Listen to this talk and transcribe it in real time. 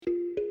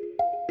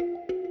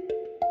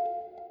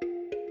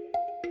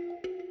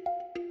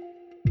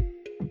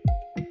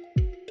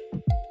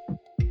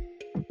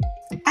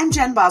I'm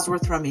Jen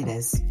Bosworth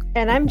Ramirez.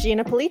 And I'm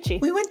Gina Polici.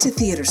 We went to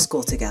theater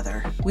school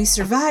together. We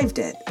survived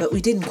it, but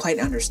we didn't quite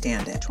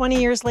understand it.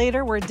 20 years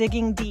later, we're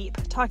digging deep,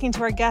 talking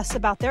to our guests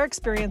about their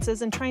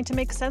experiences and trying to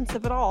make sense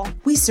of it all.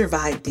 We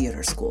survived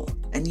theater school,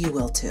 and you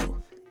will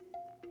too.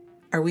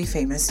 Are we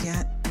famous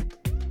yet?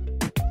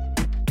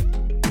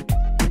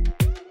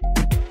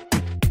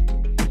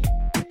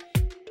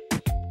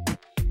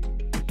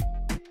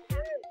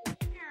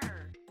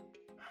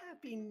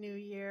 Happy New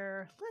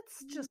Year.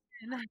 Let's just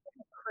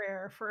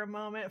prayer for a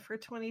moment for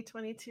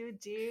 2022,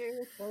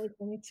 dear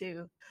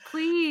 2022.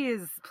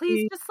 Please,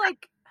 just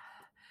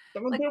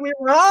Someone do me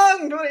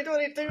wrong,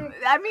 2022.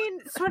 I mean,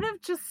 sort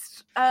of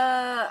just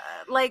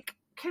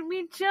can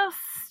we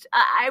just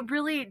I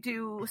really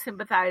do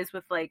sympathize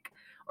with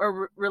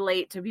or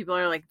relate to people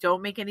who are like,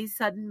 don't make any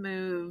sudden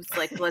moves,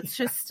 let's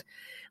just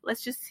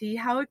see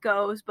how it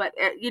goes. But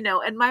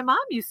and my mom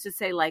used to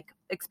say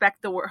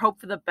expect the hope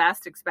for the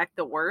best, expect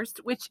the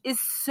worst, which is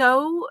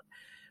so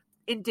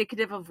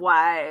indicative of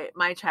why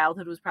my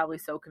childhood was probably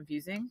so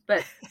confusing.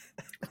 But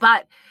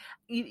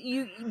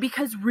you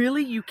because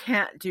really you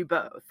can't do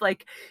both.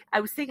 I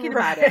was thinking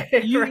about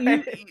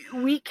it.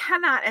 We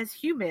cannot as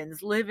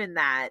humans live in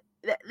that.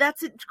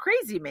 That's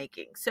crazy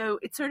making. So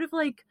it's sort of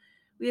like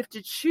we have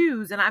to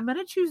choose, and I'm going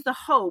to choose the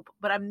hope,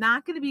 but I'm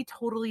not going to be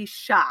totally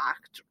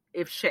shocked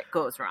if shit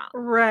goes wrong.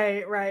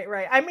 Right.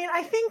 I mean,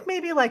 I think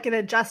maybe an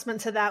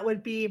adjustment to that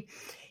would be,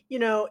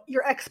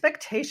 your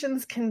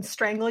expectations can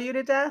strangle you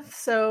to death.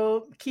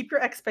 So keep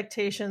your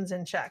expectations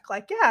in check.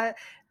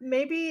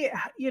 Maybe,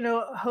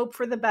 hope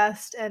for the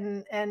best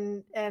and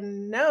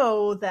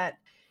know that,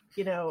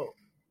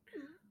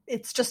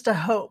 it's just a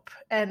hope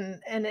and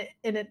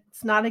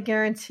it's not a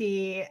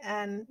guarantee.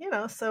 And,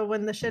 so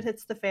when the shit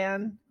hits the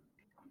fan,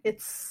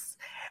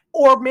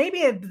 or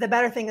maybe the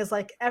better thing is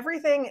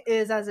everything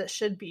is as it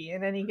should be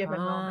in any given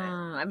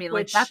moment. I mean,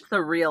 that's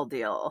the real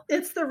deal.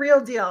 It's the real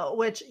deal,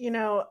 which,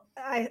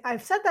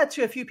 I've said that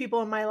to a few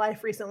people in my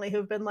life recently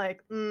who've been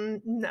like,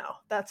 no,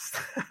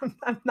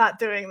 I'm not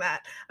doing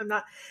that. I'm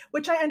not,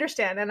 which I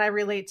understand and I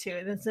relate to.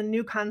 And it's a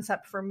new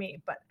concept for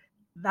me, but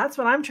that's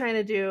what I'm trying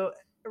to do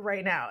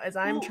right now is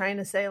I'm trying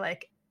to say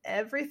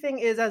everything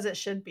is as it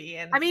should be.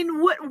 And I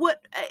mean,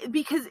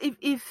 because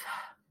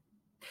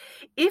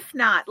if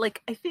not,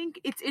 I think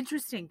it's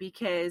interesting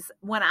because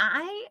when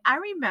I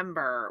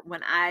remember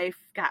when I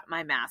got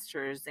my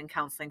master's in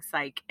counseling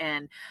psych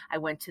and I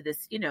went to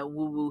this,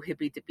 woo-woo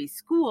hippy dippy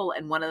school.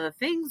 And one of the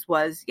things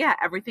was,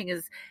 everything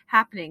is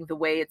happening the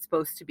way it's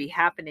supposed to be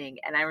happening.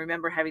 And I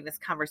remember having this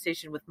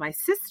conversation with my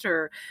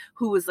sister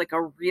who was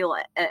a real,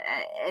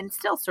 and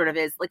still sort of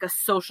is a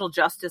social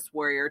justice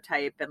warrior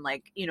type and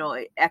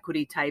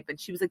equity type. And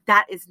she was like,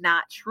 that is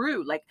not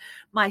true.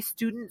 My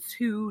students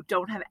who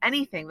don't have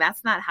anything,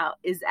 that's not how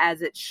is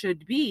as it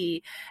should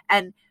be.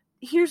 And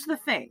here's the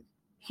thing.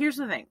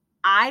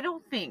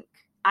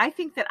 I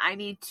think that I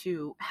need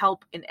to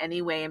help in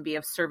any way and be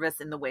of service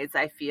in the ways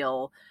I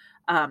feel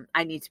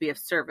I need to be of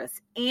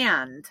service.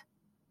 And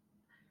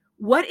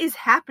what is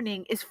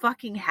happening is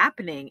fucking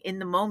happening in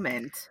the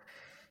moment.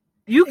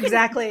 You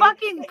can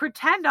fucking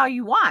pretend all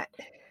you want.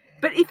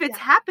 But if it's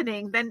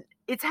happening, then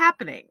it's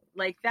happening.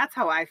 That's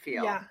how I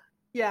feel.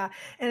 Yeah.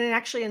 And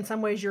actually, in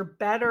some ways, you're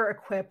better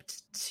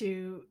equipped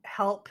to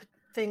help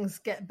things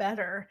get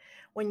better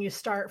when you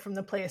start from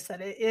the place that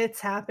it's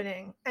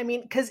happening. I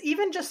mean, because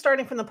even just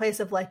starting from the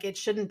place of it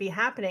shouldn't be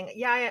happening.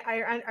 Yeah,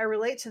 I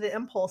relate to the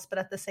impulse, but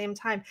at the same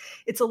time,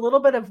 it's a little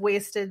bit of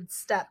wasted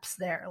steps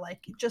there.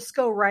 Just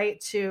go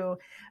right to,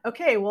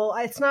 okay, well,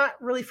 it's not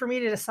really for me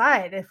to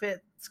decide if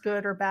it's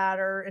good or bad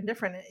or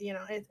indifferent.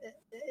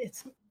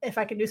 It's if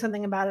I can do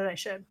something about it, I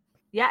should.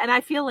 Yeah, and I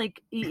feel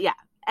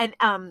and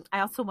I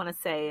also want to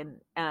say,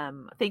 and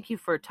thank you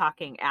for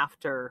talking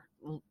after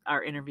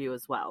our interview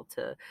as well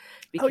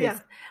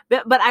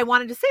but I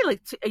wanted to say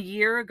a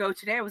year ago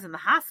today I was in the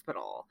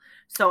hospital,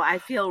 so I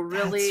feel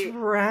really That's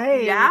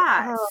right.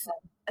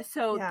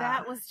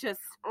 That was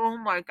just, oh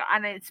my God,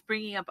 and it's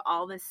bringing up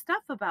all this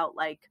stuff about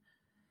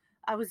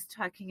I was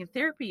talking in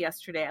therapy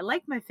yesterday. I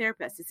like my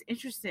therapist. It's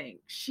interesting.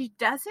 She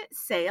doesn't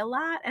say a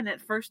lot, and at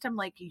first I'm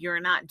like,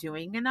 you're not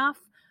doing enough,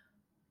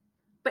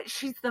 but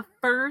she's the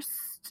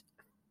first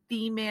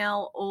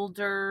female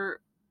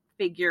older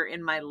figure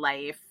in my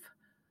life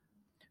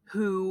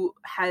who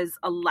has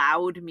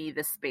allowed me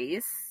the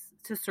space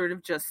to sort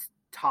of just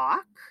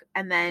talk.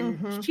 And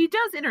then she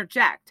does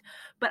interject,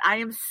 but I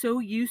am so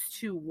used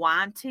to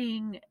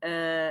wanting,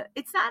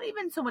 it's not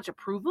even so much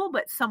approval,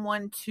 but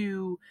someone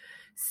to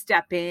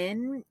step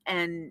in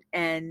and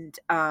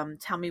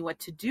tell me what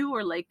to do,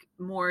 or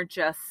more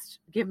just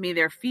give me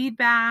their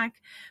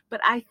feedback.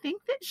 But I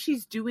think that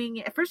she's doing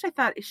it. At first I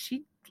thought, is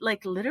she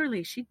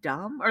literally, is she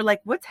dumb, or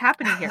what's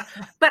happening here?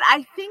 But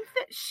I think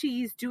that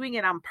she's doing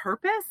it on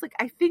purpose.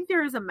 I think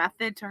there is a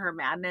method to her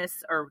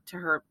madness, or to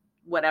her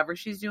whatever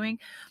she's doing,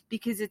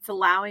 because it's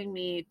allowing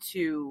me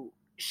to,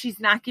 she's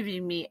not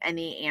giving me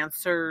any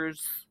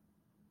answers.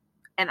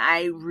 And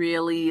I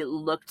really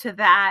look to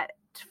that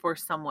for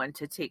someone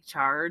to take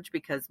charge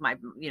because my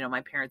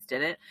parents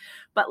did it,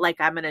 but like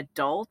I'm an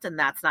adult and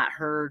that's not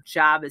her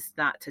job, is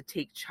not to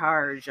take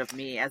charge of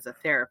me as a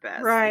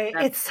therapist. Right.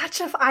 Like,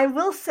 I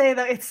will say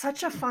that it's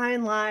such a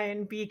fine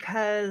line,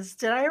 because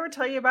did I ever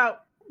tell you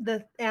about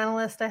the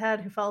analyst I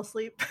had who fell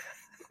asleep?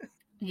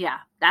 Yeah,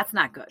 that's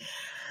not good.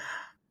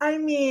 I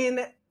mean,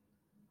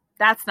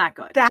 that's not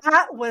good.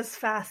 That was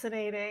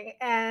fascinating.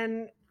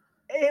 And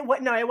it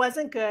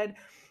wasn't good.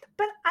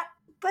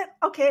 But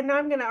okay, now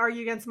I'm going to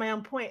argue against my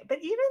own point. But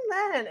even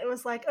then, it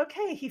was like,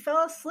 okay, he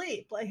fell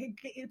asleep. Like,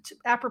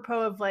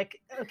 apropos of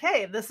like,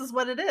 okay, this is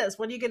what it is.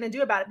 What are you going to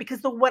do about it? Because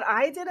what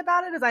I did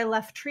about it is I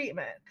left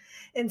treatment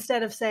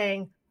instead of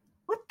saying,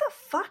 what the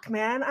fuck,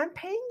 man? I'm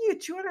paying you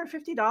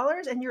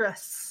 $250 and you're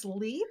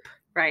asleep?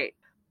 Right.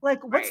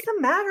 Like, what's the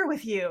matter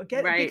with you?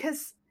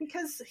 Because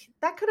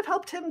that could have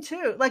helped him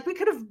too. Like, we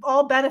could have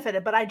all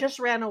benefited, but I just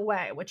ran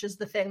away, which is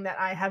the thing that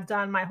I have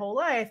done my whole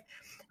life.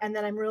 And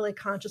then I'm really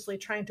consciously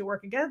trying to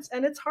work against.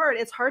 And it's hard.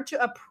 It's hard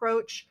to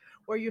approach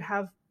where you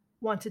have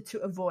wanted to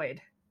avoid.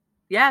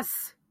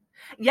 Yes.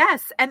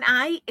 And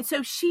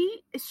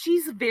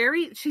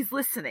she's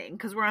listening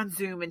because we're on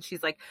Zoom, and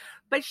she's like,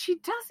 but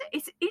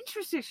it's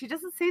interesting. She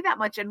doesn't say that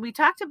much. And we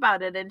talked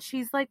about it, and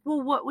she's like,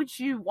 well, what would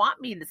you want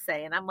me to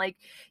say? And I'm like,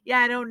 yeah,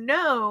 I don't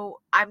know.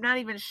 I'm not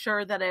even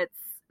sure that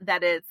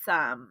it's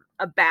a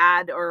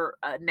bad or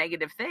a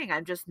negative thing.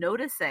 I'm just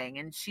noticing.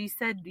 And she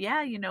said,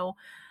 yeah,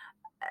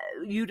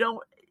 you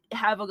don't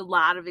have a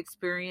lot of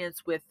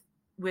experience with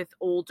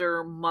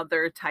older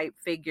mother type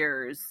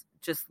figures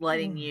just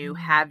letting you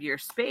have your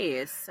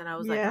space. And I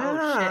was like,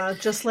 oh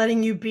shit, just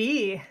letting you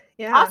be.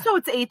 Yeah. Also,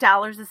 it's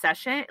 $8 a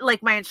session.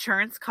 Like, my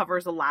insurance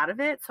covers a lot of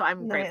it, so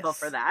I'm grateful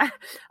for that.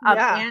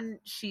 And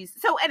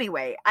so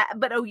anyway, I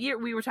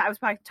was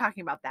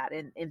talking about that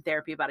in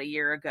therapy about a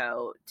year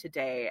ago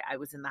today. I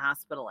was in the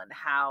hospital, and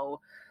how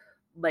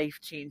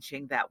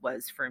life-changing that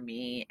was for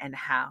me, and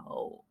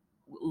how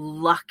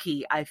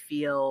lucky I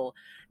feel,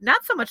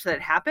 not so much that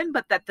it happened,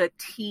 but that the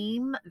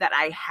team that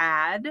I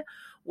had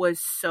was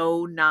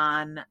so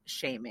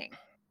non-shaming.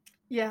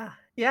 Yeah.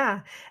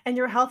 And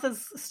your health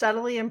has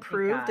steadily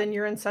improved, and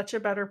you're in such a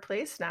better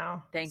place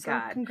now. Thank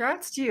God.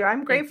 Congrats to you.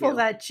 I'm grateful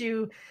that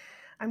you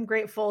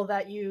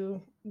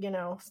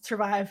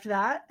survived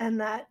that,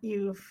 and that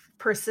you've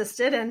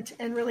persisted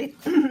and really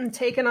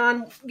taken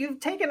on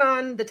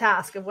the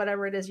task of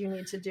whatever it is you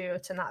need to do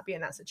to not be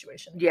in that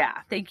situation. Yeah.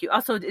 Thank you.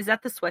 Also, is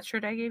that the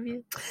sweatshirt I gave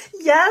you?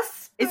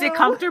 Yes. Is it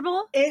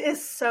comfortable? It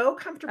is so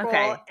comfortable.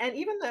 Okay. And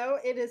even though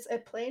it is a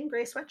plain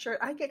gray sweatshirt,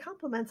 I get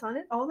compliments on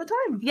it all the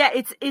time. Yeah.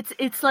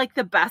 It's like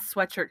the best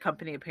sweatshirt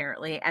company,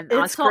 apparently. And it's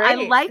also great. I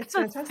like it's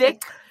the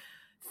fantastic.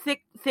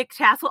 thick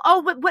tassel.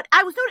 Oh, what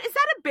I was doing, is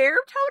that a bear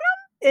totem?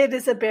 It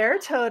is a bear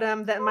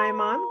totem that my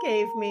mom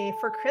gave me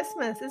for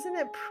Christmas. Isn't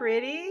it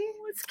pretty?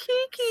 Oh, it's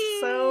Kiki.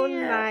 So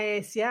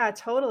nice. Yeah,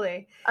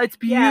 totally. It's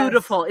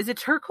beautiful. Yes. Is it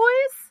turquoise?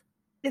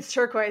 It's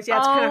turquoise. Yeah,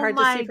 it's kind of hard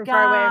to see from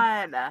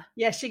far away.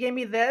 Yeah, she gave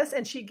me this,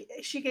 and she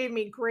gave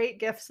me great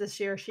gifts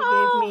this year. She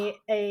gave me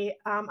a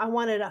I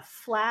wanted a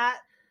flat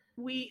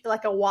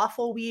like a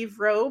waffle weave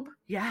robe.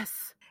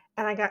 Yes.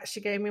 And she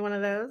gave me one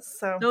of those.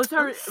 So those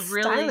are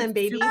really styling,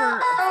 baby.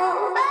 Super...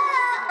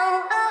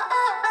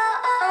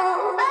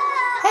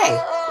 Hey,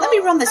 let me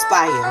run this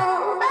by you.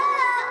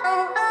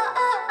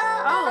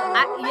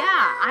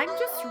 I'm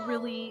just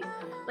really,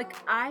 like,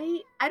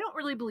 I don't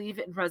really believe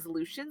in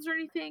resolutions or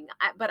anything,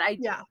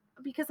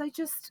 because I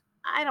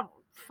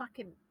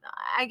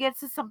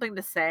guess it's something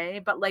to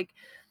say, but like,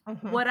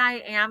 what I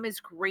am is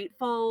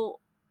grateful.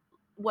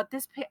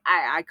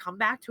 I come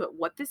back to it.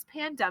 What this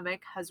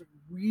pandemic has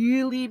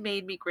really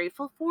made me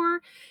grateful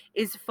for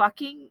is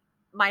fucking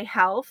my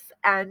health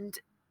and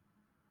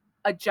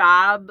a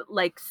job.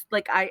 Like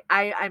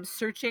I'm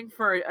searching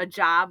for a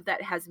job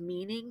that has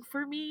meaning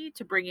for me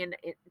to bring in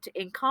to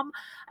income.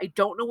 I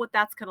don't know what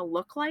that's going to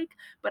look like,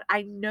 but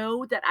I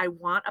know that I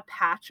want a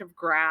patch of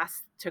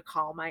grass to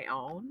call my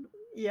own.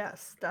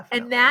 Yes, definitely.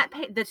 And that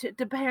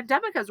the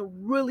pandemic has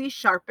really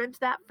sharpened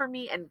that for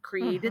me and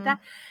created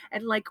that.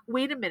 And like,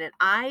 wait a minute,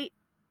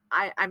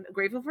 I'm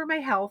grateful for my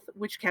health,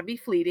 which can be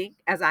fleeting,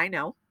 as I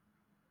know.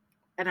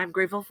 And I'm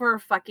grateful for a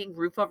fucking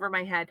roof over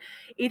my head.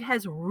 It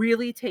has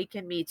really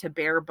taken me to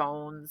bare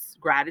bones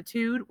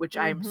gratitude, which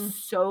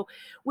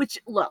which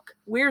look,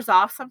 wears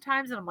off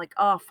sometimes. And I'm like,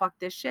 oh, fuck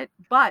this shit.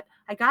 But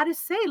I got to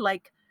say,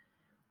 like,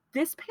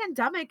 this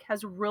pandemic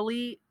has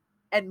really,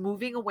 and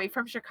moving away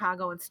from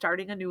Chicago and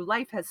starting a new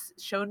life has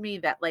shown me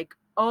that, like,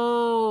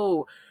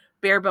 oh,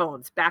 bare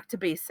bones, back to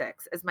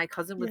basics, as my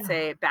cousin would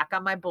say, back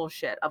on my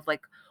bullshit of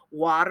like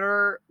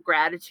water,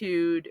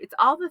 gratitude. It's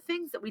all the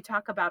things that we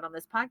talk about on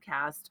this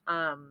podcast.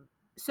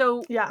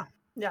 So yeah,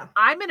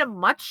 I'm in a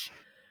much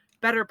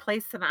better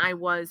place than I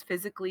was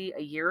physically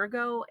a year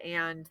ago,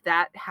 and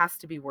that has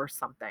to be worth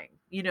something,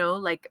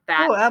 like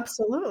that. Oh,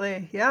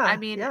 absolutely. Yeah. I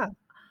mean, yeah.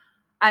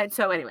 And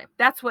so anyway,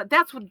 that's what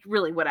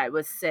really what I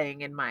was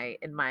saying in my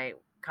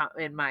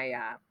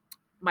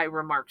my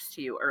remarks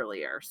to you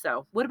earlier.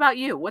 So what about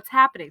you? What's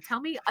happening? Tell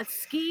me,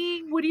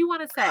 skiing. What do you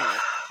want to say?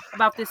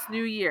 about this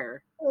new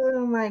year?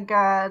 Oh my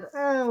God.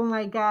 Oh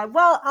my God.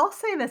 Well, I'll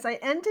say this. I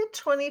ended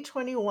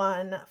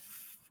 2021.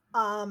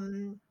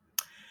 Um,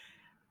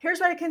 Here's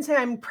what I can say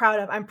I'm proud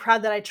of. I'm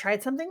proud that I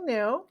tried something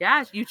new.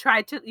 Yeah, you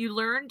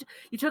learned,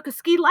 you took a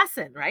ski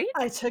lesson, right?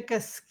 I took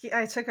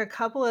a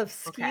couple of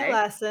ski Okay. It's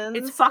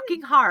lessons.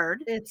 fucking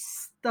hard.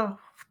 It's the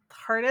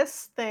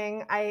hardest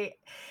thing.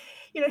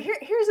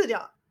 Here's the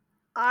deal.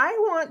 I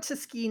want to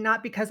ski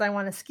not because I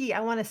want to ski. I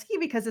want to ski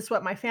because it's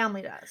what my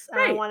family does, and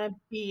I Right. want to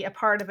be a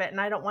part of it,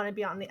 and I don't want to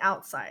be on the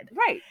outside.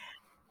 Right.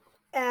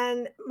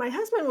 And my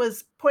husband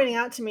was pointing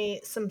out to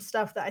me some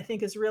stuff that I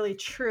think is really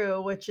true,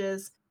 which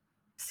is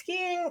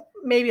skiing,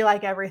 maybe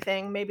like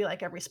everything, maybe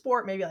like every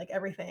sport, maybe like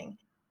everything,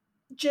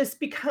 just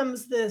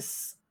becomes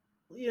this,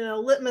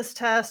 litmus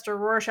test or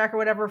Rorschach or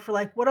whatever for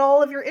like what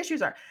all of your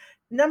issues are.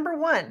 Number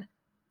one,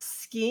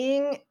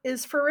 skiing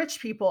is for rich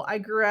people. I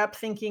grew up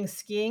thinking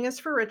skiing is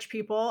for rich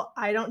people.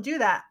 I don't do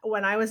that.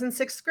 When I was in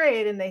sixth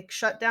grade and they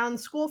shut down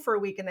school for a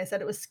week and they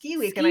said it was ski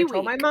week, and I Ski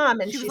told my week. mom,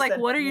 and She was she like,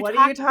 said, "What are you "What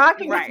are you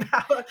talking?" talking Right.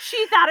 about?"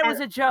 She thought it And was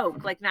a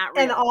joke, like not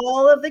and real.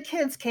 all of the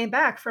kids came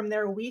back from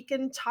their week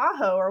in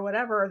Tahoe or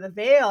whatever, or the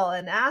Vale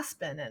and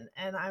Aspen,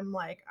 and I'm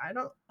like, I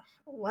don't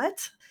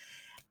what?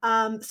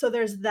 So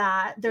there's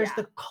that. There's Yeah.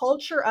 the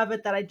culture of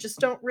it that I just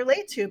don't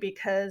relate to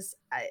because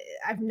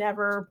I've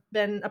never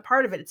been a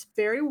part of it. It's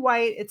very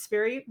white, it's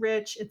very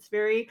rich, it's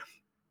very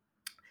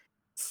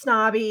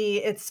snobby,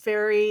 it's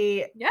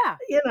very, Yeah.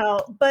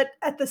 but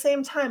at the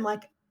same time,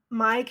 like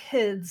my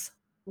kids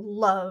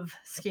love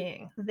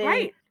skiing. They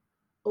Right.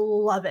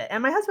 love it.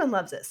 And my husband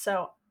loves it.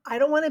 So I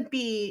don't want to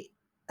be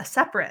a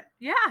separate.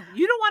 Yeah.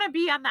 You don't want to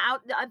be on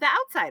the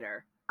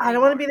outsider I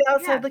don't wanna be anymore.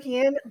 the Yeah. outside looking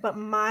in, but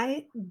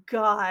my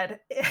god,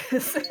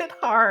 is it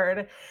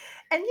hard.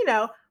 And,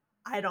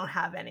 I don't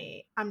have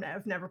any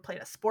I've never played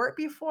a sport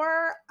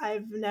before. Yeah.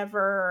 I've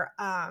never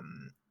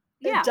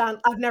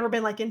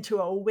been, like, into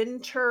a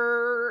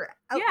winter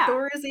Yeah.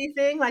 outdoorsy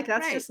thing, like,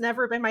 that's Right. just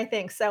never been my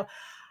thing. So,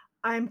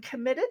 I'm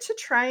committed to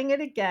trying it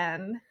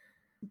again,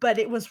 but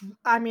it was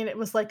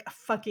like a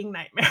fucking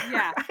nightmare.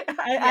 Yeah.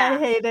 I Yeah.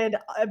 hated,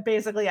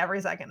 basically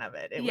every second of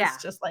it. It was Yeah.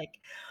 just, like,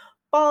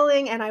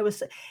 falling, and I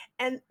was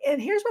and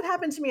here's what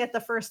happened to me at the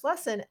first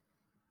lesson.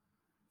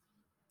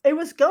 It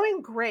was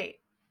going great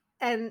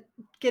and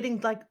getting,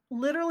 like,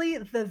 literally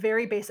the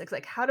very basics,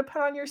 like how to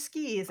put on your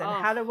skis and Oh,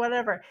 how to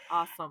whatever.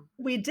 awesome.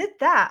 We did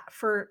that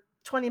for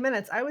 20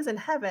 minutes. I was in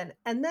heaven,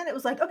 and then it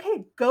was like,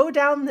 "Okay, go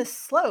down this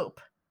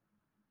slope,"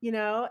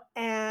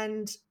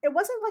 and it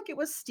wasn't like it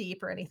was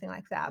steep or anything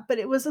like that, but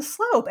it was a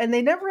slope, and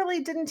they never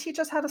really didn't teach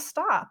us how to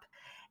stop.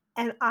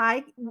 And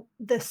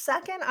the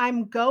second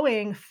I'm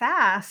going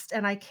fast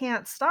and I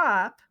can't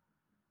stop,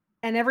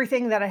 and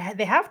everything that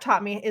they have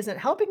taught me isn't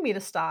helping me to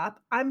stop,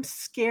 I'm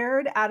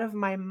scared out of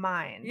my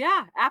mind.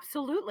 Yeah,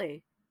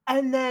 absolutely.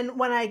 And then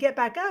when I get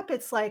back up,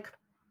 it's like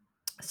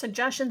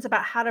suggestions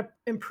about how to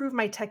improve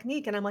my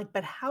technique, and I'm like,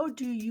 "But how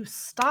do you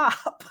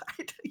stop?"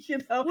 What do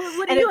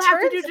And you it have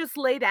to turns do? Just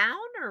lay down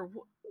or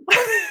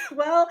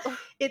well, Ugh,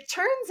 it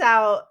turns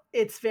out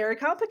it's very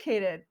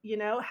complicated.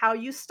 How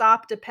you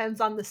stop depends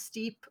on the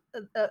steep,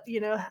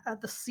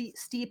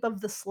 steep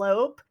of the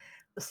slope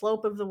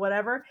of the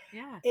whatever.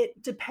 yeah.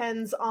 It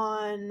depends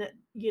on,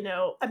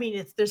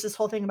 there's this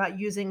whole thing about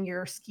using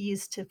your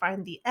skis to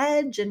find the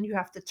edge, and you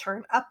have to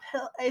turn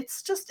uphill.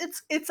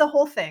 It's a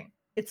whole thing.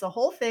 It's a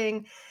whole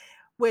thing,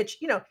 which,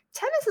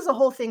 tennis is a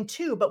whole thing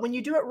too. But when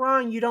you do it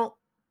wrong, you don't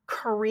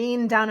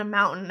careen down a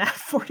mountain at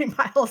 40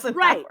 miles an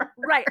Right, hour.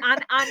 right.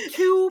 On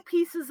two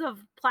pieces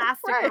of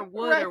plastic Right, or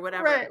wood right, or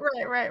whatever.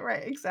 right,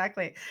 right,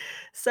 exactly.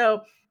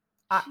 So,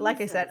 like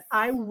I said, Jesus.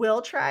 I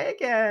will try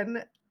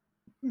again,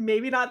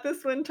 maybe not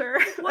this winter.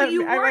 Well,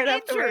 you I weren't might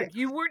have to wait. injured.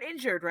 You weren't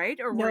injured, right?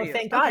 Or were No, you?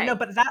 thank God, no, Okay.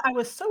 but that I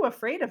was so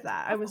afraid of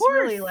that. I Of was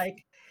really course.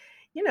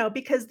 like,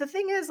 because the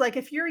thing is, like,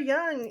 if you're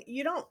young,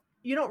 you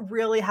don't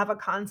really have a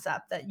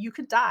concept that you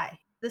could die.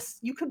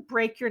 You could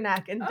break your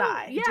neck and Oh,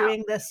 die yeah.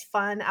 doing this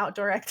fun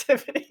outdoor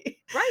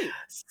activity. Right.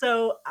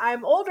 So,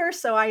 I'm older,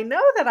 so I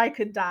know that I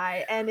could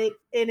die, and it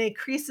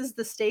increases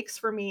the stakes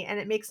for me, and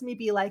it makes me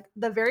be like,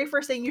 "The very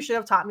first thing you should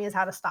have taught me is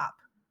how to stop.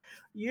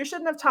 You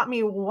shouldn't have taught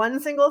me one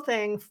single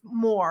thing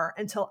more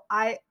until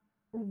I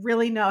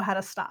really know how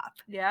to stop."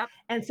 Yep.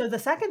 And so the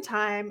second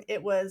time,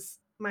 it was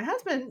my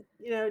husband,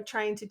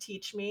 trying to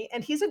teach me,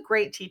 and he's a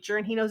great teacher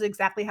and he knows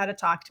exactly how to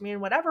talk to me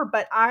and whatever,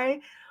 but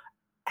I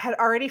had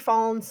already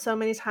fallen so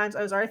many times.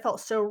 I was already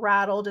felt so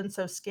rattled and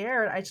so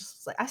scared. I just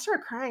was like, I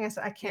started crying. I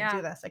said, "I can't do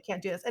Yeah. this. I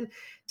can't do this." And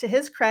to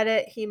his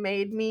credit, he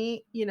made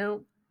me,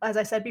 as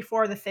I said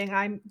before, the thing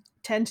I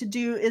tend to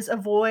do is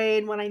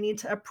avoid when I need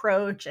to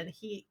approach, and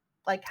he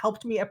like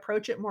helped me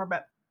approach it more.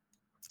 But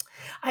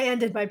I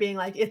ended by being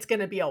like, it's going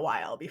to be a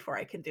while before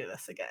I can do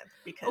this again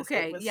because it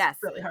Okay, was yes.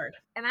 really hard.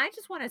 And I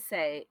just want to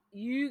say,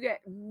 you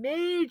get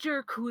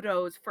major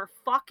kudos for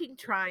fucking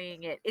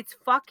trying it. It's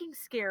fucking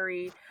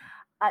scary.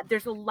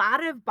 there's a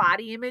lot of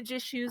body image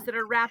issues that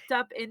are wrapped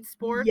up in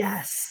sports.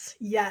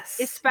 Yes.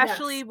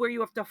 Especially where you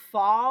have to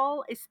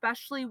fall,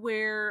 especially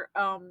where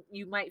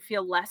you might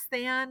feel less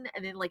than.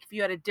 And then like if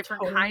you had a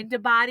different kind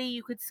of body,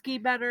 you could ski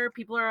better.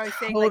 People are always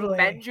saying like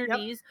bend your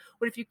knees.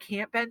 What if you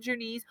can't bend your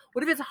knees?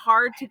 What if it's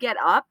hard to get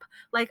up?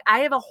 Like I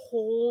have a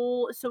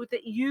whole, so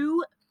that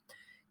you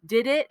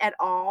did it at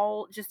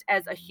all just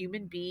as a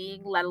human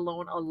being, let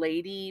alone a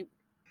lady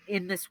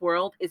in this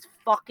world, is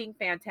fucking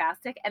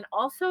fantastic. And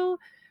also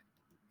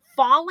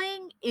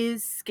falling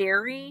is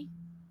scary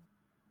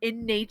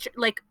in nature.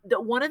 Like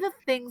one of the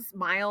things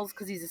Miles,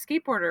 because he's a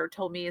skateboarder,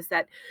 told me is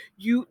that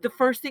the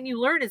first thing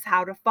you learn is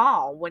how to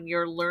fall when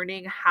you're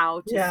learning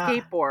how to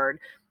skateboard.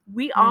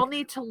 We all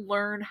need to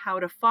learn how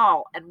to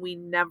fall, and we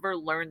never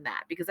learn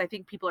that because I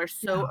think people are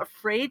so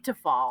afraid to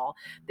fall.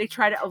 They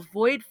try to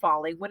avoid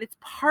falling when it's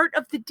part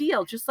of the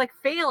deal, just like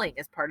failing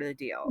is part of the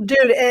deal.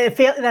 Dude,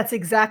 that's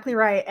exactly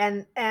right.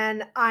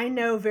 And I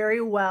know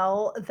very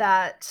well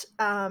that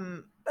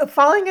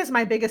falling is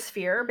my biggest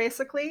fear,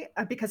 basically,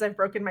 because I've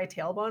broken my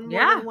tailbone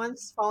more than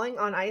once falling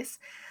on ice.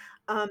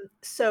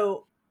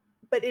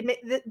 But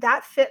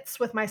that fits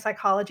with my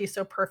psychology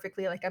so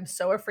perfectly. Like I'm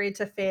so afraid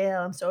to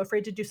fail. I'm so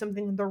afraid to do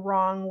something the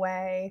wrong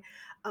way.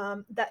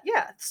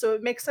 So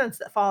it makes sense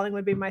that falling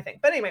would be my thing.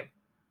 But anyway,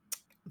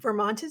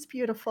 Vermont is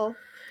beautiful.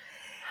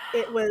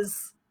 It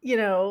was,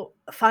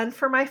 fun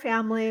for my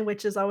family,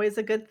 which is always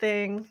a good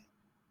thing.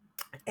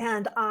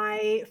 And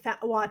I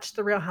watched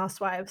The Real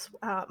Housewives.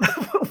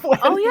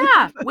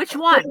 Which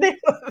one?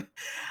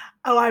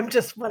 I'm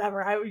just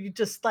whatever.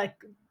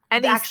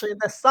 And actually,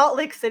 the Salt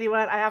Lake City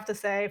one, I have to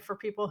say, for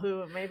people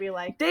who maybe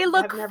like they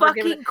look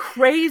fucking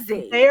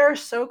crazy. They are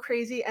so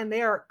crazy, and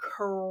they are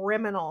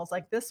criminals.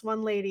 Like this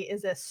one lady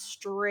is a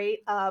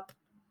straight up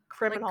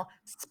criminal. Like,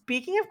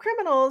 speaking of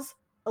criminals,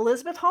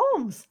 Elizabeth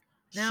Holmes.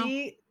 No.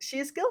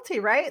 She's guilty,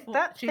 right?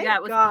 God. I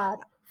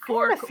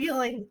had a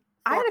feeling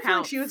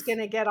she was going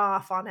to get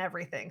off on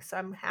everything. So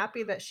I'm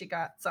happy that she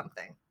got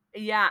something.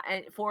 Yeah,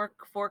 and four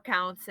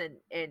counts,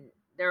 and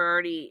they're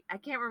already, I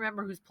can't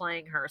remember who's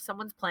playing her.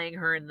 Someone's playing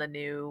her in the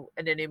new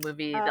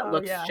movie that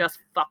looks just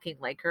fucking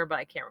like her, but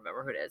I can't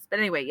remember who it is. But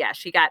anyway,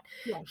 she got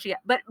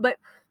but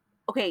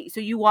okay,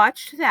 so you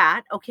watched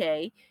that,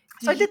 okay.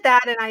 So I did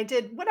that, and I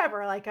did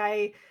whatever, like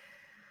I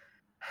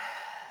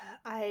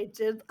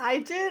did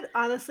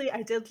honestly,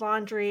 I did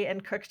laundry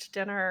and cooked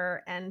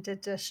dinner and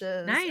did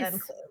dishes. Nice.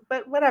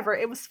 But whatever,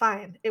 it was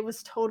fine. It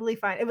was totally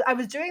fine. I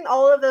was doing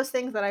all of those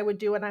things that I would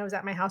do when I was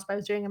at my house, but I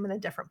was doing them in a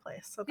different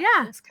place. So it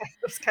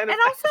was kind of and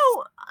nice.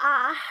 Also,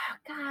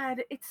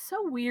 God, it's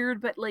so weird,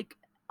 but like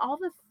all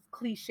the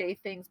cliche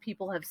things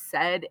people have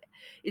said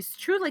is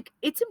true. Like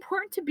it's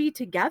important to be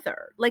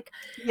together. Like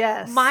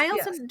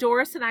Miles and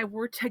Doris and I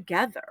were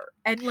together,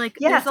 and like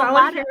there's a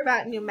lot of hear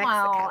about New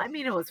Mexico. Well, I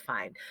mean, it was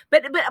fine,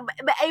 but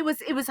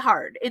it was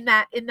hard in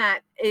that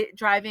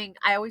driving.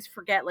 I always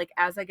forget, like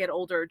as I get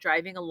older,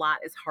 driving a lot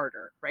is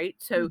harder, right?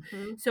 So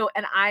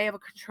and I have a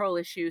control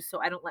issue,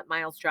 so I don't let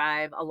Miles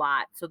drive a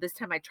lot. So this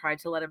time I tried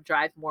to let him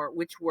drive more,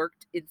 which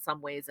worked in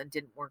some ways and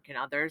didn't work in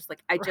others.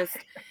 Like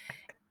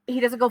he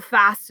doesn't go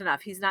fast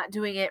enough. He's not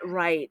doing it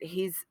right.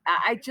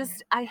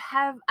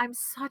 I'm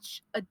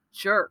such a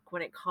jerk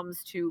when it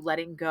comes to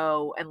letting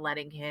go and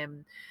letting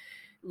him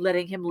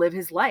live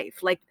his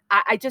life. Like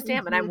I just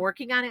am, and I'm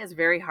working on it. It's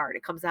very hard.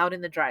 It comes out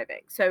in the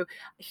driving. So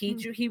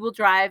he will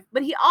drive,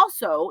 but he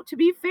also, to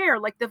be fair,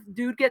 like the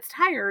dude gets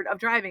tired of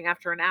driving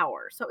after an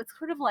hour. So it's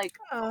sort of like,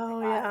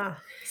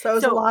 so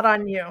it's a lot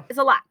on you. It's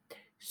a lot.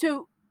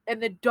 So,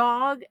 and the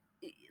dog,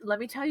 let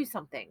me tell you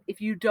something.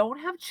 If you don't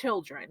have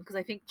children, because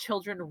I think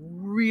children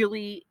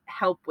really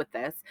help with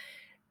this,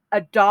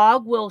 a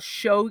dog will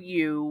show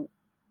you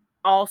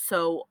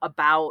also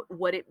about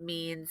what it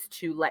means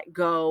to let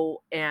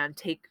go and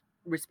take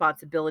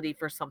responsibility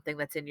for something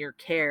that's in your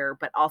care,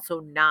 but also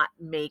not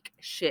make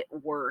shit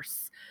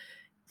worse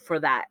for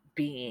that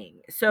being.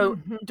 So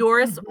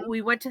Doris,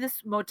 we went to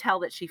this motel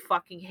that she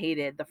fucking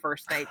hated the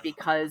first night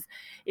because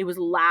it was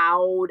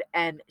loud,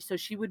 and so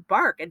she would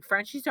bark, and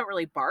Frenchies don't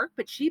really bark,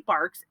 but she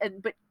barks,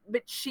 and but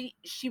she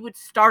would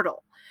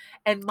startle.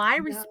 And my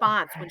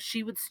response when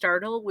she would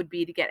startle would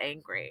be to get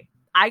angry.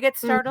 I get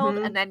startled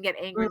and then get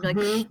angry and be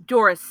like,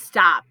 Doris,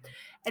 stop.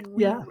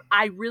 And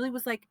I really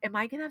was like, am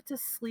I gonna have to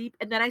sleep?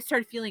 And then I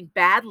started feeling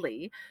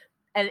badly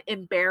and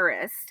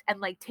embarrassed and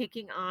like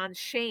taking on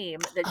shame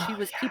that she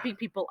was keeping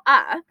people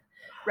up,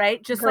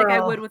 right? Just like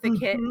I would with a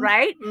kid,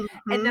 right?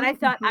 And then I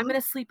thought, I'm going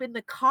to sleep in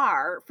the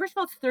car. First of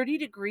all, it's 30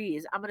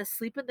 degrees. I'm going to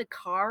sleep in the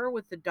car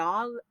with the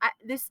dog.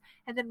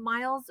 And then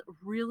Miles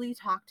really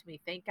talked to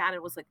me. Thank God.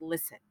 It was like,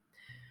 listen,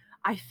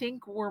 I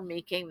think we're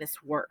making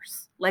this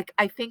worse. Like,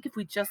 I think if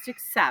we just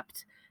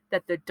accept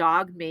that the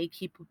dog may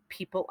keep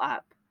people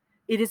up,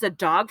 it is a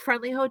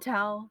dog-friendly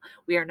hotel.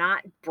 We are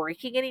not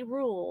breaking any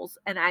rules.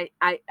 And I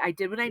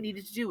did what I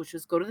needed to do, which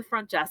was go to the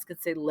front desk and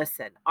say,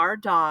 listen, our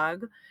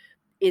dog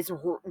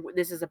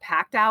this is a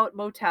packed out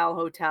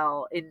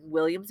hotel in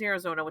Williams,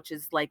 Arizona, which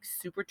is like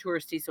super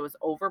touristy. So it's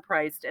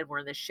overpriced and we're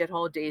in the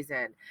shithole Days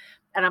Inn.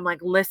 And I'm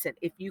like, listen,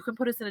 if you can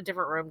put us in a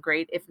different room,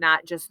 great. If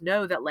not, just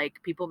know that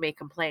like people may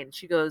complain.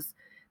 She goes,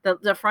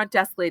 the front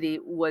desk lady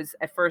was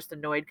at first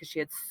annoyed because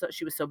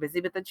she was so busy,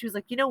 but then she was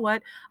like, you know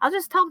what? I'll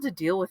just tell them to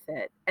deal with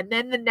it. And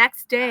then the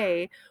next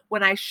day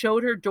when I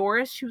showed her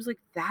Doris, she was like,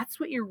 that's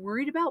what you're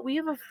worried about? We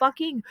have a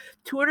fucking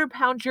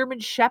 200-pound German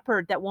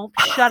Shepherd that won't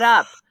shut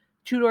up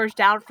 2 doors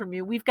down from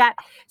you.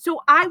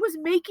 So I was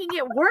making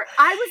it work.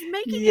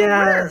 It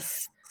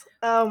worse.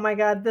 Oh my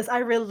God. I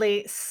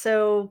relate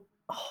so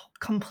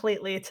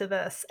completely to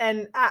this.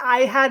 And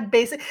I had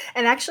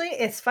and actually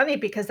it's funny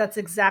because that's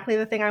exactly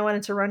the thing I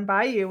wanted to run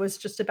by you, was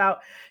just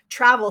about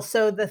travel.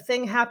 So the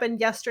thing happened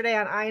yesterday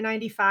on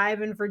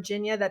I-95 in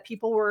Virginia that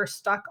people were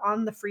stuck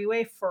on the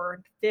freeway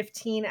for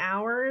 15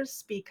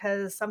 hours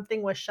because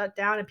something was shut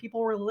down, and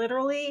people were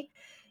literally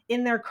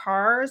in their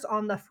cars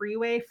on the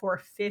freeway for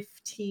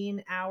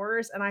 15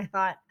 hours. And I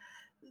thought,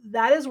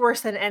 that is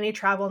worse than any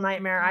travel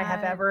nightmare I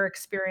have ever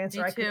experienced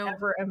or I could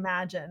ever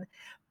imagine.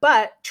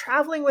 But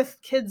traveling with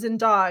kids and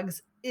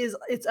dogs is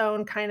its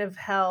own kind of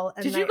hell.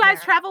 Did you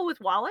guys travel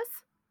with Wallace?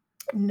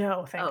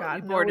 No, thank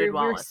God. You boarded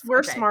Wallace.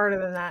 We're smarter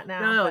than that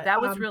now. No, but,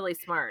 that was really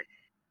smart.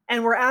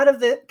 And we're out of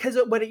because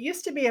what it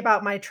used to be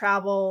about my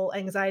travel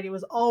anxiety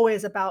was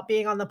always about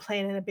being on the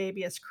plane and a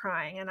baby is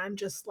crying. And I'm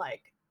just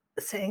like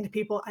saying to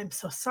people, I'm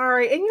so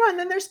sorry. And, and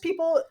then there's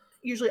people,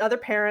 usually other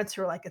parents,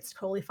 who are like, it's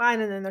totally fine.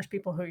 And then there's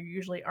people who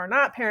usually are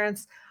not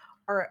parents,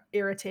 are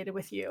irritated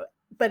with you.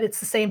 But it's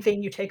the same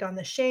thing. You take on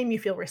the shame, you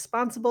feel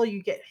responsible,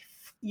 you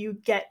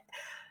get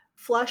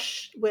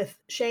flush with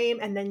shame,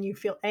 and then you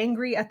feel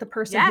angry at the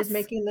person who's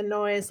making the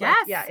noise. Like,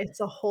 yeah,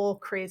 it's a whole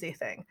crazy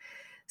thing.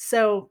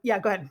 So yeah,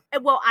 go ahead.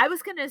 Well, I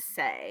was gonna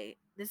say,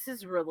 this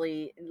is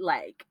really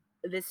like,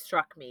 this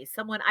struck me.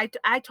 Someone,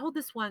 I told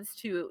this once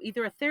to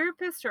either a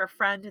therapist or a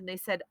friend, and they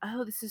said,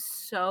 oh, this is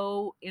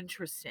so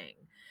interesting.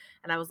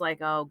 And I was like,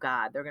 oh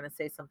God, they're gonna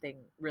say something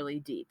really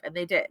deep. And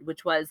they did,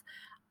 which was,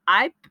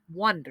 I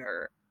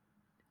wonder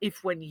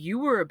if when you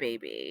were a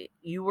baby,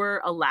 you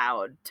were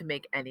allowed to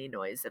make any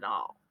noise at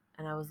all.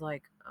 And I was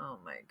like, oh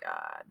my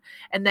God.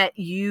 And that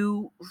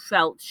you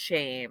felt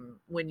shame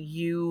when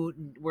you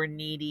were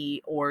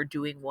needy or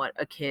doing what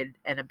a kid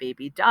and a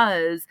baby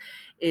does,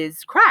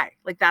 is cry.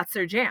 Like, that's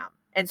their jam.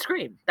 And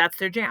scream. That's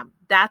their jam.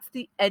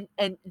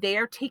 And they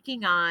are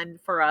taking on,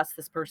 for us,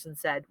 this person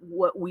said,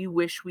 what we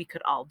wish we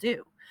could all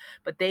do.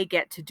 But they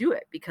get to do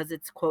it because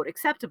it's, quote,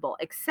 acceptable,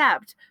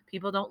 except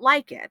people don't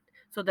like it.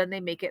 So then they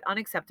make it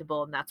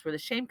unacceptable, and that's where the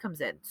shame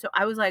comes in. So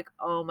I was like,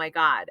 oh my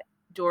God,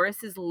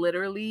 Doris is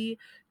literally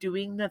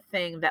doing the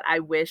thing that I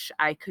wish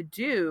I could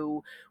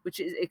do, which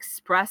is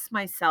express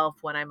myself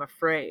when I'm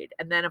afraid.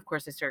 And then, of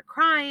course, I started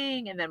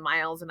crying, and then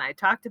Miles and I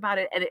talked about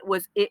it, and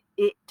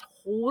it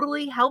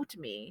totally helped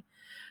me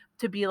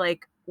to be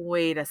like,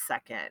 wait a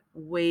second,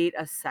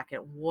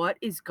 what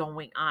is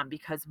going on?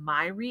 Because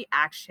my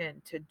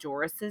reaction to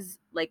Doris's,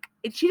 like,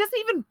 she doesn't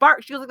even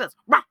bark. She goes like this.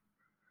 Rah!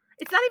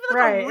 It's not even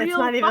like a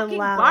real fucking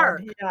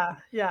bark.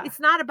 Yeah. It's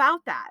not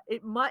about that.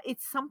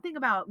 It's something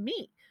about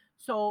me.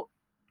 So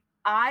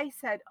I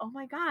said, oh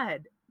my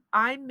God,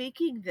 I'm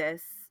making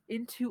this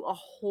into a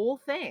whole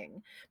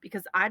thing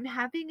because I'm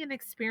having an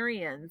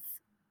experience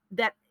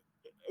that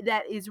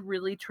is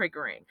really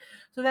triggering.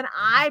 So then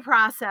I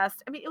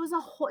processed, I mean, it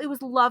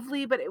was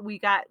lovely, but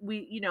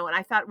and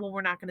I thought, well,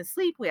 we're not going to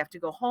sleep. We have to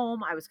go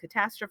home. I was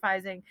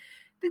catastrophizing.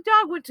 The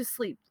dog went to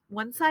sleep.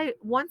 Once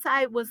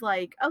I was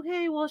like,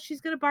 okay, well, she's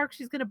going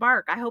to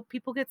bark. I hope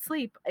people get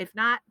sleep. If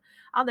not,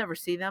 I'll never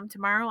see them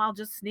tomorrow. I'll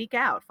just sneak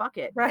out. Fuck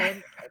it. Right.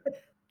 And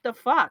the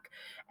fuck.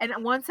 And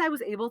once I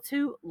was able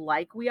to,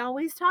 like we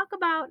always talk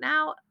about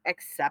now,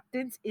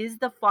 acceptance is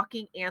the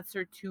fucking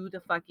answer to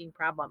the fucking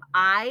problem.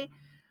 I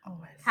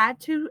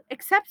had to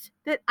accept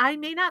that I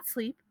may not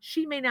sleep.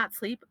 She may not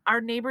sleep.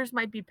 Our neighbors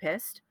might be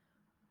pissed.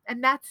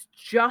 And that's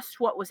just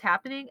what was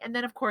happening. And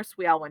then, of course,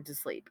 we all went to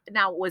sleep.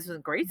 Now, it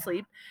wasn't great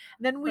sleep.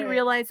 And then we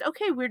realized,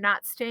 okay, we're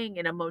not staying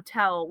in a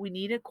motel. We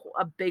need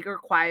a bigger,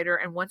 quieter.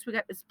 And once we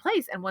got this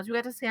place, and once we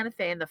got to Santa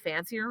Fe in the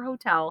fancier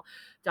hotel,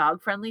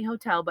 dog-friendly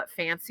hotel, but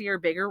fancier,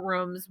 bigger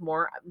rooms,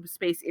 more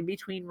space in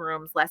between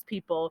rooms, less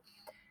people,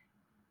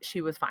 she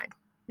was fine.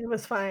 It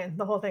was fine.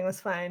 The whole thing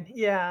was fine.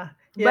 Yeah.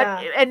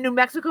 And New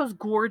Mexico's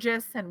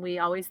gorgeous, and I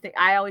always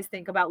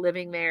think about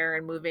living there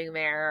and moving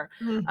there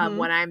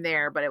when I'm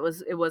there. But it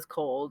was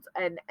cold,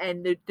 and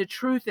the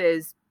truth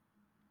is,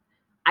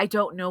 I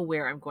don't know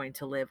where I'm going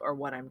to live or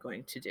what I'm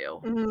going to do.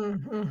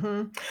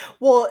 Mm-hmm.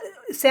 Well,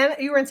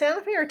 you were in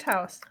Santa Fe or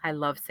Taos? I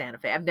love Santa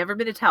Fe. I've never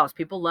been to Taos.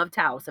 People love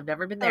Taos. I've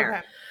never been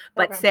there,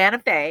 but Santa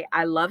Fe.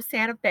 I love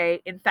Santa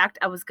Fe. In fact,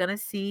 I was gonna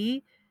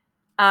see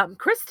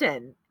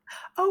Kristen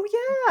Oh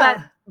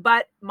yeah.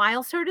 But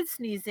Miles started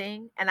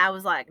sneezing, and I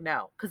was like,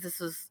 no,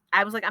 because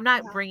I was like, I'm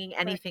not bringing Right.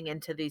 anything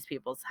into these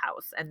people's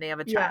house, and they have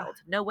a Yeah.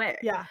 child, no way,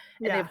 Yeah.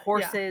 and they have Yeah. Yeah.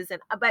 horses,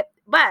 and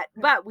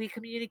but we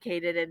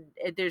communicated,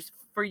 and there's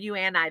for you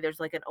and I, there's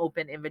like an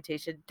open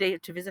invitation to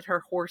visit her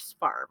horse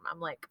farm. I'm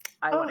like,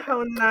 I Oh, want to go.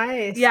 how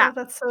nice. Yeah, Oh,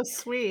 that's so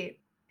sweet.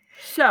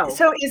 so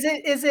So is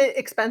it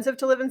expensive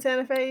to live in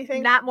Santa Fe, you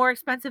think? not more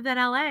expensive than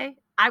LA.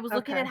 I was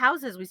looking at Okay.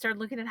 houses. We started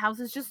looking at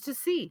houses just to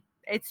see.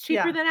 It's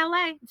cheaper Yeah. than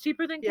LA. It's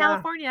cheaper than Yeah.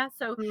 California.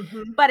 So,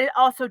 Mhm. but it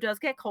also does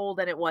get cold,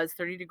 and it was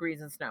 30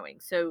 degrees and snowing.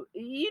 So,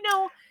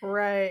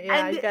 Right.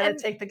 Yeah, and you got to and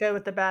take the good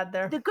with the bad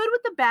there. the good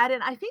with the bad,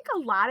 and I think a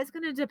lot is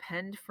going to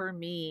depend for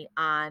me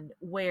on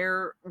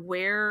what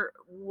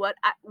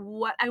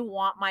I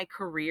want my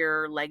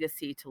career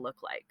legacy to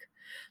look like.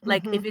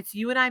 Like if Mhm. it's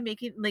you and I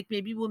making, like,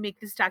 maybe we'll make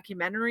this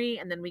documentary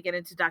and then we get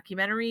into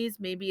documentaries.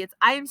 Maybe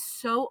I am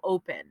so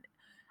open.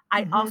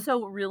 I Mhm.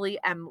 also really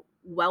am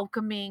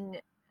welcoming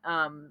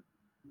um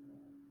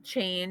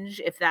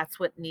change if that's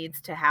what needs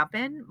to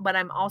happen, but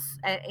I'm also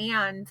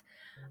and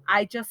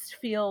I just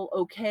feel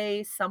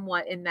okay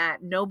somewhat in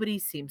that nobody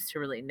seems to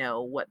really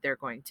know what they're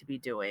going to be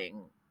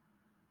doing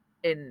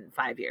in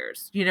 5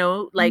 years,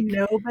 like.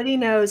 Nobody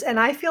knows, and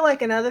I feel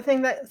like another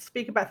thing that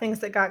speak about things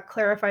that got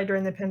clarified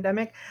during the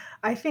pandemic,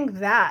 I think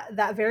that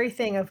very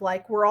thing of,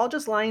 like, we're all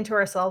just lying to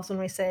ourselves when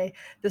we say,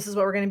 "This is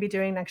what we're gonna be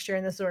doing next year,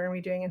 and this is what we're gonna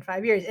be doing in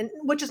 5 years," and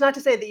which is not to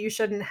say that you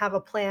shouldn't have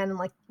a plan and,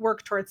 like,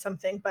 work towards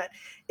something, but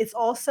it's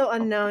all so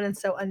unknown and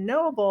so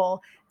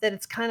unknowable that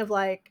it's kind of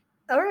like,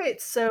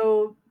 "Alright,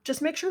 so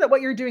just make sure that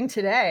what you're doing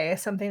today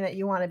is something that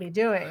you wanna be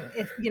doing,"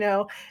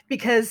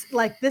 because,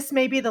 like, this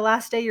may be the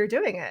last day you're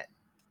doing it,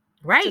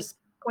 Right. just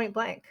point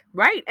blank.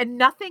 Right. And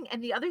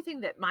the other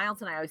thing that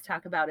Miles and I always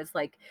talk about is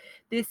like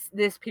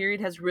this period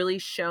has really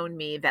shown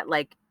me that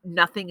like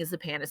nothing is a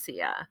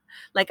panacea.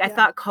 Like I Yeah.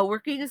 thought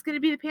co-working is going to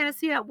be the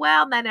panacea.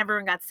 Well, then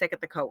everyone got sick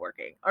at the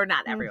co-working, or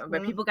not everyone,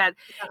 but Mhm. people got.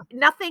 Yeah.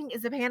 Nothing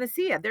is a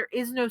panacea. There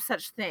is no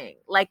such thing.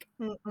 Like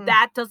Mm-mm.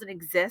 that doesn't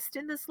exist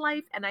in this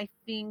life, and I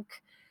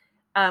think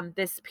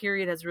this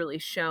period has really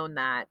shown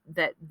that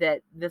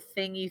the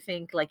thing you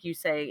think, like you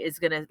say, is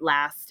going to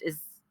last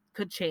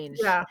could change.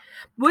 Yeah.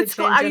 What Could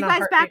school change are in you a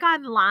guys back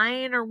heartbeat.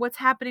 online, or what's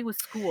happening with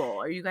school?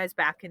 Are you guys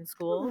back in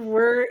school?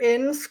 We're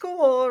in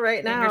school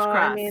right Fingers now. I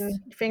crossed. mean,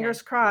 Okay.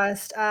 fingers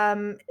crossed.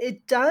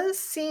 It does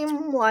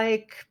seem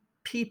like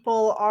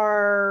people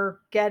are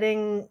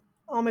getting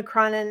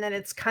Omicron and that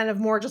it's kind of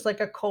more just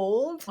like a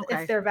cold if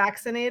Okay. they're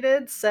vaccinated.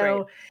 Great.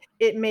 So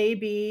it may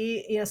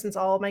be, since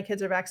all of my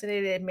kids are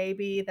vaccinated, it may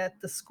be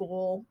that the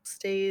school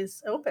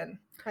stays open.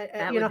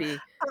 That would be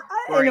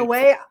In a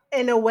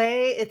great.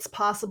 way, it's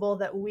possible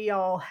that we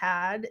all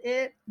had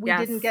it. We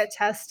didn't Yes. get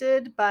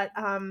tested, but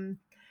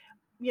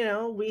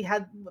we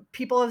had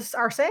people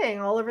are saying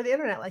all over the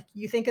internet, like,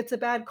 you think it's a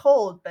bad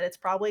cold, but it's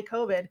probably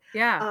COVID.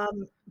 Yeah.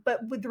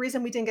 But with the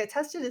reason we didn't get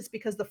tested is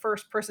because the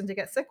first person to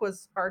get sick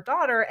was our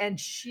daughter, and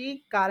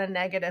she got a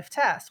negative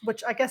test,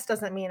 which I guess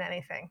doesn't mean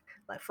anything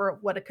like for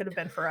what it could have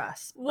been for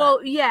us. But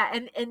Well, yeah,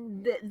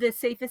 and the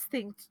safest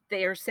thing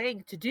they are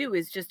saying to do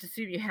is just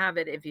assume you have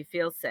it if you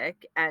feel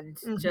sick, and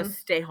mhm. just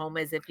stay home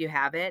as if you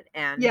have it,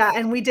 and Yeah,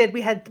 and we did.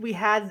 We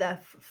had the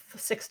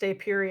 6-day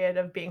period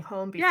of being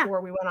home yeah.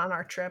 before we went on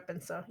our trip,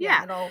 and so yeah,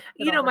 Yeah.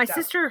 it all My worked out.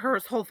 sister, her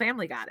whole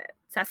family got it.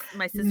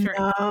 My sister.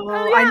 Oh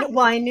No,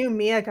 yeah. I knew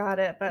Mia got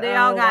it, but They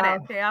all oh got wow,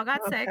 it. They all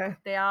got sick. okay,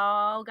 They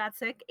all got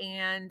sick,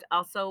 and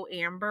also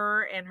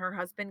Amber and her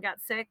husband got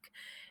sick.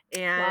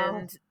 wow.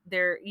 And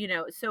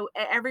so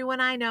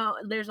everyone I know,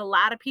 there's a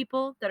lot of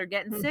people that are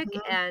getting sick,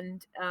 Mhm,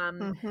 and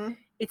mhm.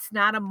 it's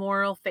not a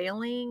moral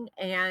failing.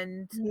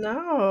 And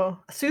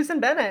No. Susan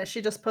Bennett,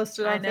 she just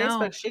posted I on Facebook,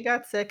 know. she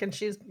got sick and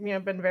she's,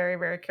 been very,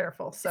 very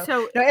careful. So,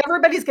 So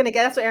everybody's gonna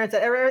get that's what Aaron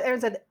said. Aaron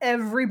said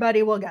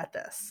everybody will get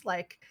this,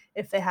 like,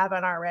 if they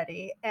haven't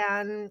already.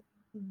 And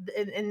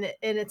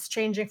it's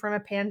changing from a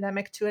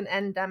pandemic to an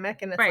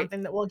endemic, and it's right.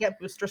 something that we'll get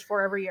boosters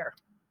for every year.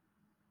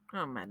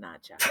 Oh my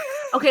nacha.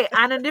 Okay,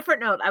 on a different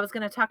note, I was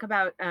going to talk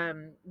about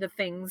the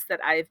things that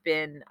I've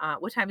been.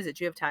 What time is it?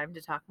 Do you have time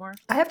to talk more?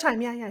 I have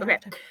time. Yeah, yeah, I Okay,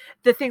 have time.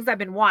 the things I've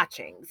been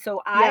watching.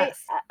 So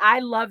Yes. I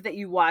love that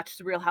you watched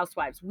The Real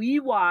Housewives. We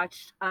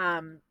watched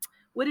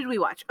what did we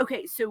watch?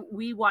 Okay, so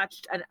we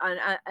watched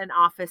an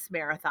Office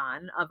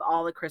marathon of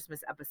all the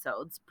Christmas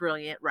episodes.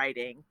 Brilliant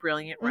writing,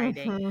 brilliant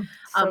writing. Mhm.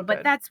 So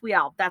But good.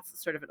 that's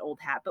sort of an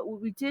old hat. But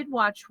what we did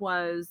watch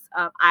was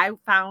I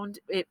found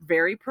it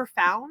very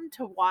profound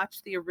to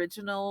watch the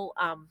original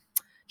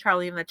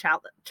Charlie and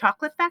the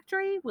Chocolate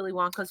Factory, Willy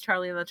Wonka's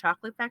Charlie and the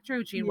Chocolate Factory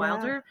with Gene Yeah.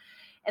 Wilder,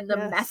 and the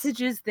Yes.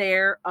 messages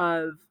there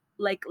of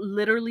like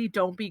literally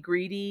don't be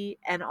greedy,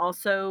 and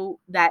also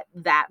that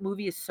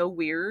movie is so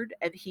weird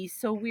and he's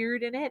so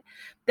weird in it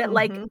that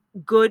like Mhm.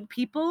 good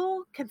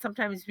people can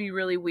sometimes be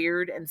really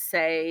weird and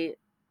say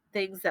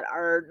things that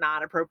are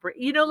not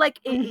appropriate.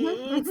 Like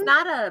Mhm, it's mhm.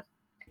 not a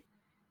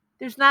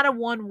there's not a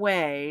one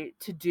way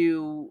to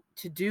do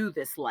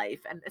this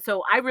life. And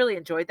so I really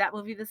enjoyed that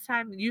movie this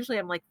time. Usually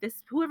I'm like,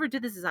 whoever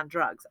did this is on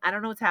drugs. I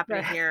don't know what's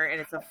happening here, and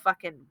it's a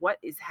fucking what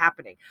is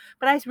happening.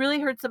 But I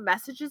really heard some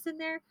messages in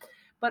there.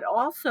 But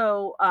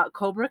also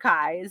Cobra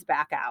Kai is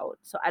back out.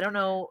 So I don't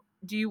know.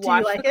 Do you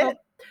like it?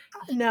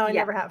 No, I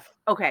never have.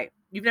 Okay.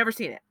 You've never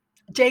seen it.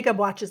 Jacob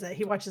watches it.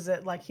 He watches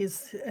it like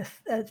he's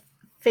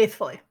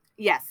faithfully.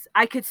 Yes,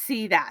 I could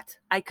see that.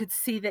 I could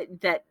see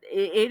that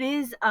it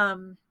is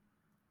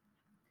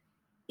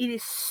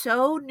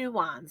so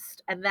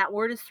nuanced, and that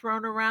word is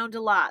thrown around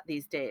a lot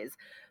these days.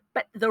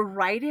 But the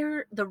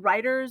writers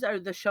or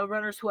the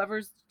showrunners,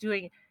 whoever's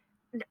doing,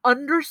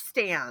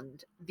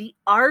 understand the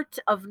art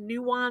of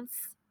nuance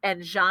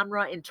and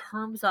genre in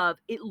terms of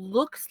it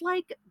looks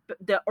like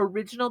the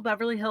original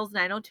Beverly Hills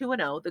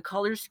 90210, the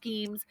color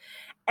schemes,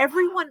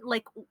 everyone,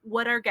 like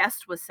what our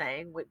guest was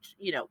saying, which,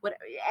 what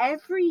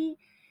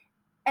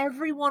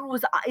everyone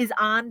is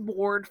on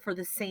board for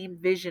the same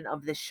vision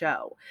of the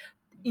show.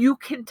 You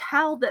can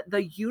tell that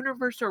the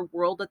universe or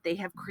world that they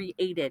have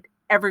created,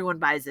 everyone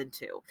buys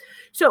into.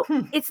 So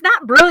it's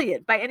not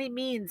brilliant by any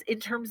means in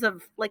terms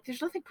of like,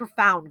 there's nothing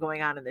profound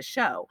going on in the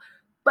show,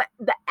 but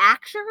the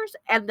actors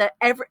and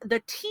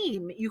the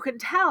team, you can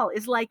tell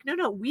is like,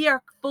 no, we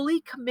are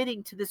fully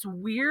committing to this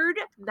weird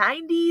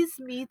 90s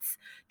meets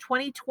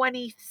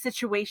 2020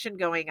 situation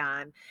going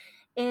on.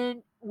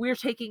 And we're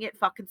taking it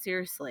fucking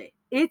seriously.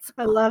 I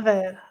love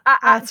it.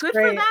 That's good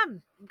great. For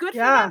them. Good for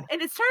them.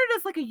 And it started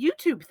as like a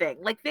YouTube thing.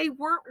 Like they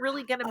weren't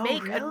really going to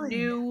make a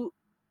new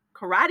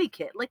Karate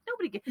Kid. Like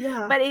nobody,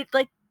 but it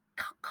like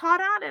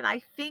caught on. And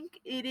I think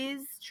it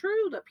is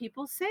true that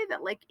people say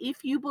that, like,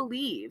 if you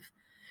believe,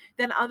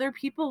 then other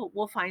people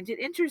will find it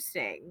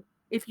interesting.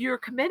 If you're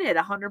committed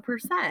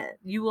 100%,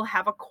 you will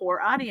have a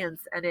core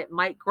audience and it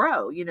might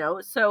grow,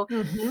 So,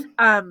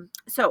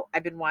 so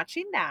I've been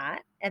watching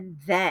that, and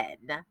then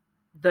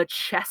The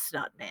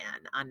Chestnut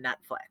Man on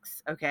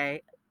Netflix.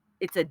 Okay.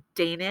 It's a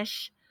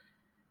Danish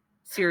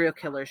serial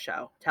killer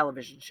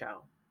television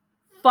show.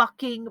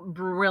 Fucking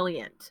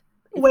brilliant.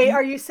 Wait,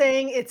 are you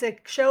saying it's a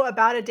show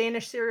about a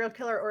Danish serial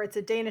killer, or it's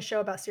a Danish show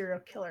about serial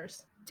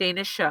killers?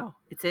 Danish show.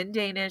 It's in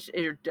Danish.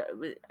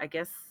 I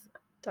guess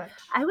Dutch.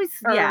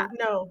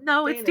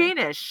 No, it's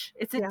Danish.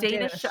 It's a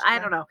Danish show. I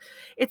don't know.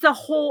 It's a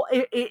whole.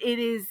 It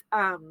is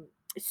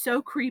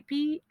so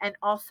creepy, and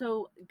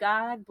also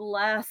God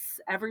bless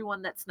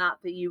everyone that's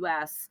not the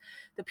U.S.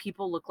 The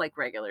people look like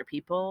regular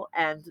people,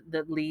 and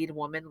the lead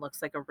woman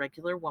looks like a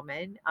regular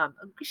woman.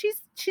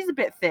 She's a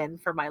bit thin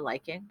for my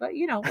liking, but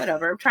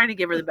whatever. I'm trying to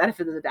give her the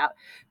benefit of the doubt.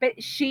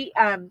 But she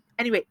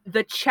anyway,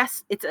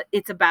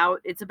 it's about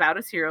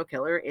a serial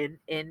killer in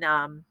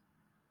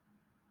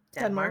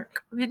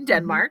Denmark. In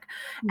Denmark.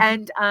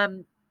 Mm-hmm.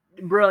 And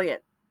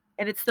brilliant.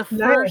 And it's the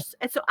first.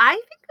 And so I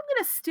think I'm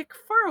going to stick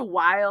for a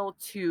while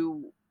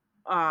to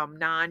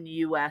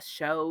non-US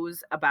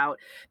shows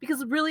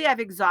because really I've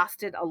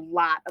exhausted a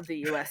lot of the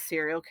US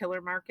serial killer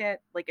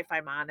market, like, if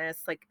I'm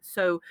honest. Like,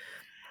 so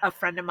a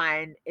friend of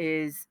mine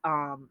is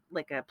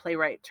like a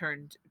playwright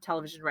turned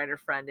television writer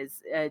friend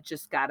is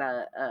just got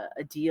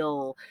a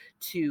deal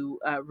to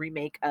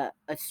remake a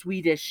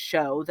Swedish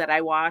show that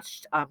I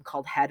watched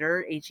called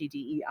Heder,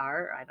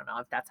 Heder. I don't know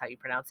if that's how you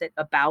pronounce it,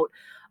 about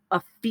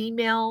a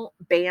female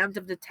band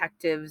of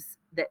detectives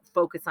that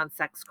focus on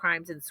sex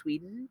crimes in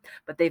Sweden,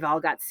 but they've all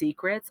got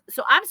secrets.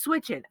 So I'm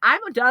switching. I'm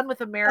done with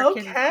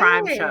American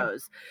crime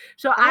shows.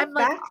 So I'm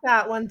like, back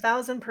that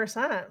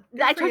 1,000%.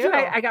 I told you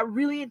I got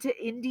really into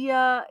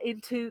India,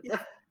 into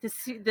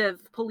the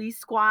police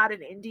squad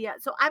in India.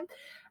 So I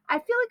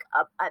feel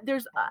like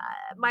there's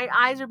my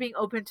eyes are being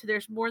open to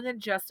there's more than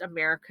just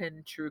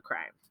American true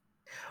crime.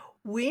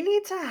 We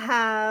need to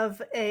have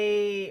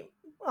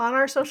on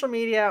our social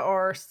media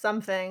or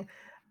something,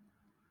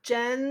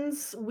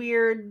 Jen's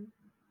weird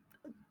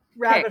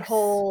rabbit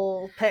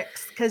hole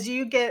picks, because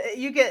you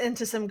get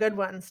into some good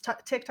ones.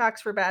 TikToks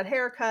for bad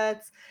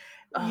haircuts,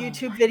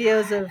 YouTube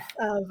videos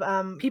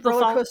of people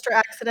roller coaster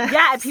accidents.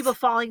 Yeah, and people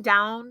falling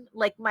down.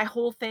 Like, my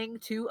whole thing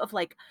too of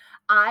like,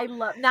 I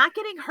love not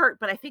getting hurt,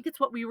 but I think it's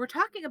what we were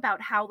talking about,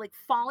 how like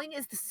falling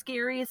is the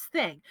scariest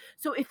thing.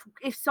 So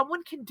if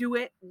someone can do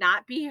it,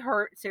 not be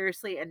hurt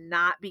seriously and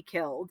not be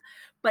killed,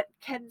 but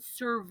can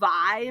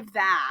survive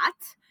that,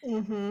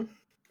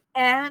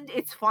 and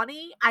it's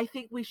funny, I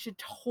think we should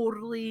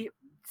totally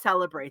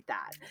celebrate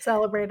that.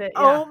 Celebrate it.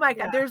 Oh my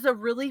God. There's a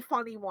really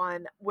funny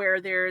one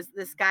where there's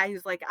this guy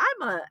who's like,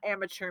 I'm an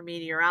amateur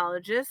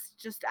meteorologist,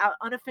 just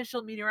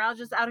unofficial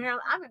meteorologist out here.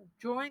 I'm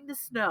enjoying the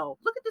snow.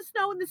 Look at the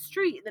snow in the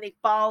street. And then he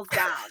falls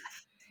down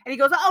and he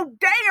goes, oh,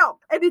 damn.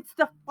 And it's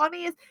the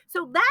funniest.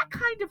 So that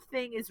kind of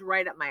thing is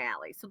right up my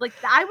alley. So like,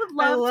 I would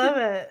love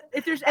it.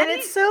 If there's and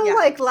it's so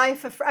like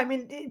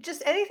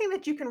just anything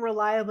that you can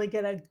reliably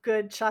get a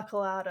good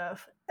chuckle out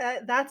of.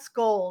 That's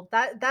gold.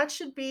 That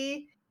should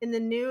be in the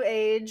new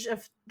age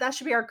that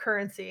should be our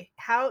currency.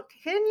 How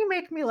can you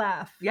make me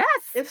laugh? Yes.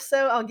 If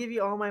so, I'll give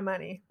you all my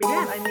money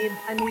because I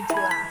need to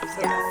laugh.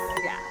 So.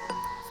 Yeah.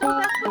 So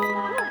that's what's going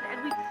on,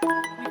 and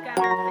we've got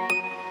our thing.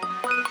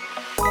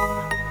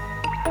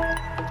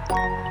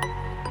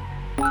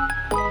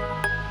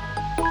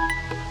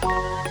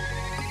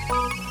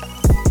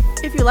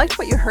 you liked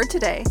what you heard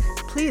today,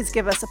 please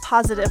give us a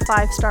positive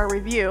 5-star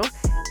review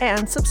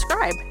and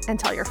subscribe and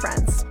tell your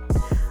friends.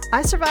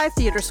 I Survived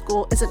Theater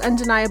School is an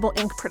Undeniable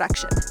Inc.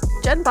 production.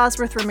 Jen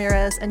Bosworth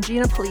Ramirez and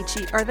Gina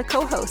Pulici are the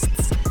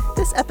co-hosts.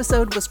 This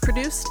episode was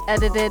produced,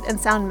 edited, and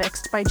sound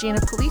mixed by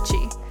Gina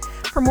Pulici.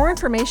 For more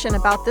information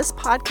about this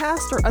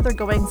podcast or other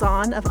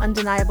goings-on of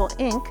Undeniable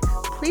Inc.,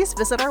 please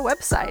visit our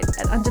website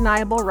at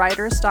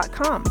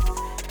undeniablewriters.com.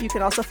 You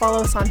can also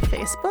follow us on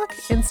Facebook,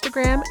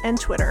 Instagram, and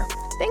Twitter.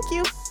 Thank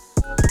you.